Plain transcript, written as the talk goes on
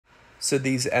So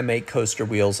these M8 coaster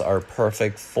wheels are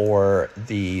perfect for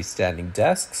the standing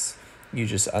desks. You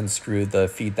just unscrew the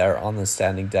feet that are on the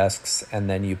standing desks, and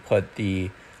then you put the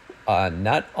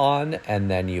nut on, and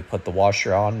then you put the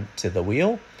washer on to the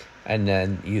wheel, and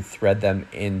then you thread them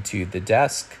into the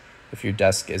desk. If your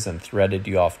desk isn't threaded,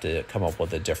 you have to come up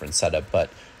with a different setup.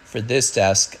 But for this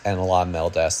desk and a lot of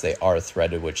metal desks, they are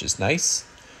threaded, which is nice.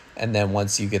 And then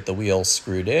once you get the wheel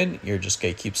screwed in, you're just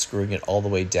going to keep screwing it all the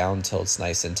way down until it's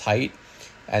nice and tight.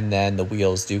 And then the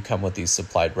wheels do come with these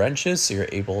supplied wrenches, so you're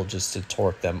able just to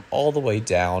torque them all the way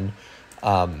down,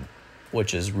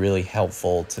 which is really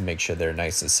helpful to make sure they're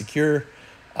nice and secure,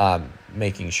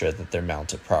 making sure that they're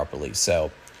mounted properly.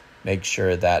 So make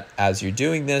sure that as you're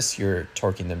doing this, you're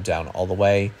torquing them down all the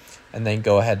way, and then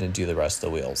go ahead and do the rest of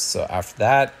the wheels. So after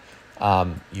that,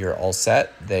 you're all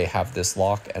set. They have this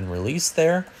lock and release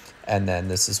there, and then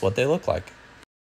this is what they look like.